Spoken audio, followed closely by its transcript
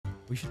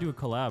We should do a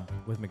collab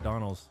with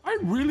McDonald's. I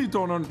really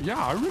don't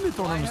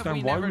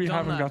understand why we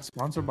haven't got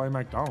sponsored by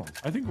McDonald's.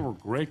 I think we're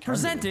great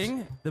candidates.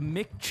 Presenting the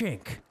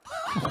McChink.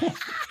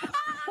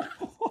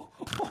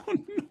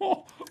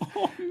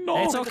 Oh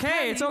no. It's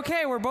okay. It's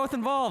okay. We're both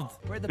involved.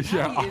 Where the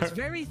patty is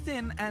very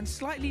thin and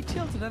slightly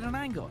tilted at an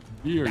angle.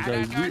 Here,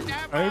 guys,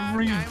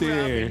 every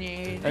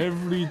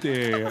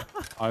day,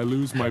 I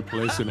lose my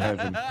place in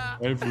heaven.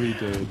 Every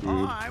day, dude.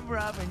 Oh, I'm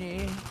rubbing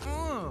it.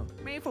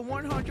 Made from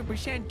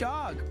 100%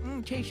 dog.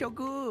 Tastes so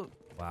good.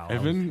 Wow,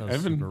 Evan, that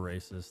was super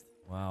racist.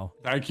 Wow.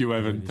 Thank you,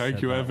 Evan.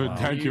 Thank you, Evan. Wow.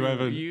 Thank you,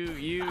 Evan.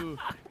 You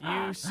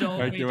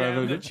sold me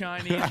down the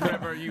Chinese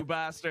river, you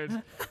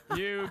bastard.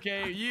 You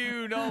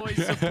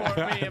always support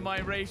me in my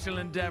racial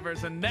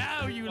endeavors, and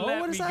now you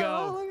let me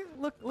go.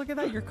 Oh, look at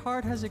that. Your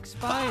card has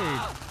expired.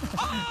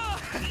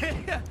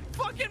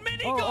 Fucking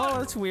mini oh,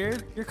 that's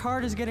weird. Your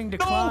card is getting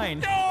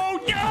declined.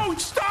 No,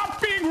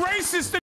 stop being racist.